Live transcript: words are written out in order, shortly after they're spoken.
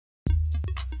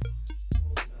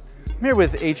I'm here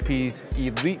with HP's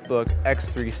Elite Book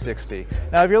X360.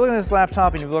 Now, if you're looking at this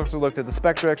laptop and you've also looked at the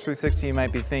Spectre X360, you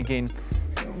might be thinking,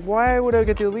 why would I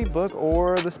get the Elite Book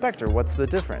or the Spectre? What's the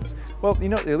difference? Well, you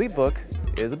know, the Elite Book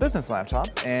is a business laptop,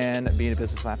 and being a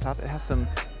business laptop, it has some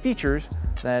features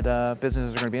that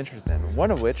businesses are going to be interested in.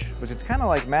 One of which is kind of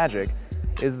like magic,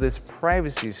 is this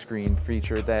privacy screen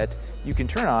feature that you can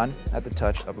turn on at the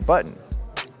touch of a button.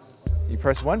 You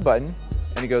press one button,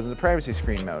 and it goes into privacy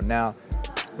screen mode. Now,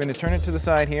 I'm going to turn it to the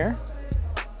side here.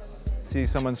 See,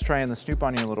 someone's trying to snoop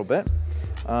on you a little bit.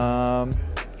 Trying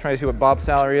to see what Bob's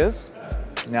salary is.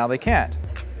 Now they can't.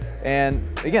 And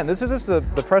again, this is just the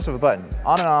press of a button.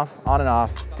 On and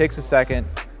off, takes a second.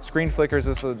 Screen flickers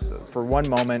this for one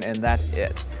moment, and that's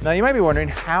it. Now you might be wondering,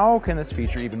 how can this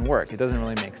feature even work? It doesn't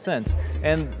really make sense.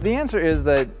 And the answer is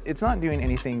that it's not doing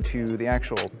anything to the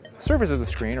actual surface of the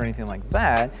screen or anything like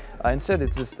that. Instead,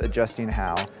 it's just adjusting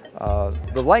how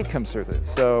the light comes through it.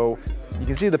 So you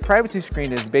can see the privacy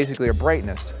screen is basically a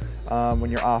brightness. When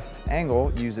you're off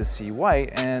angle, uses C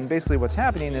white, and basically what's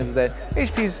happening is that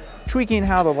HP's tweaking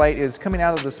how the light is coming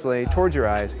out of the display towards your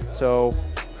eyes. So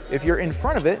if you're in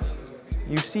front of it,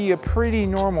 you see a pretty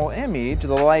normal image.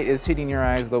 The light is hitting your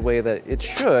eyes the way that it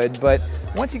should, but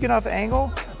once you get off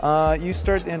angle, you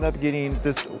start to end up getting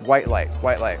just white light.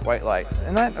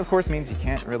 And that, of course, means you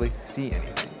can't really see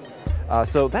anything.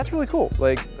 So that's really cool.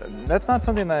 Like, that's not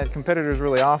something that competitors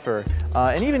really offer.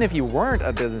 And even if you weren't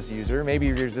a business user, maybe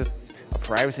you're just a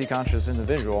privacy-conscious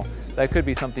individual, that could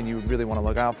be something you would really want to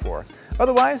look out for.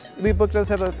 Otherwise, Elite Book does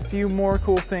have a few more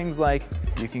cool things, like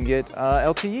you can get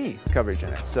LTE coverage in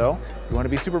it. So if you want to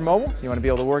be super mobile, you want to be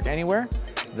able to work anywhere,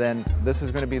 then this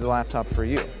is going to be the laptop for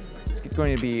you. It's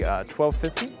going to be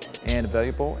 $1250 and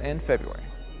available in February.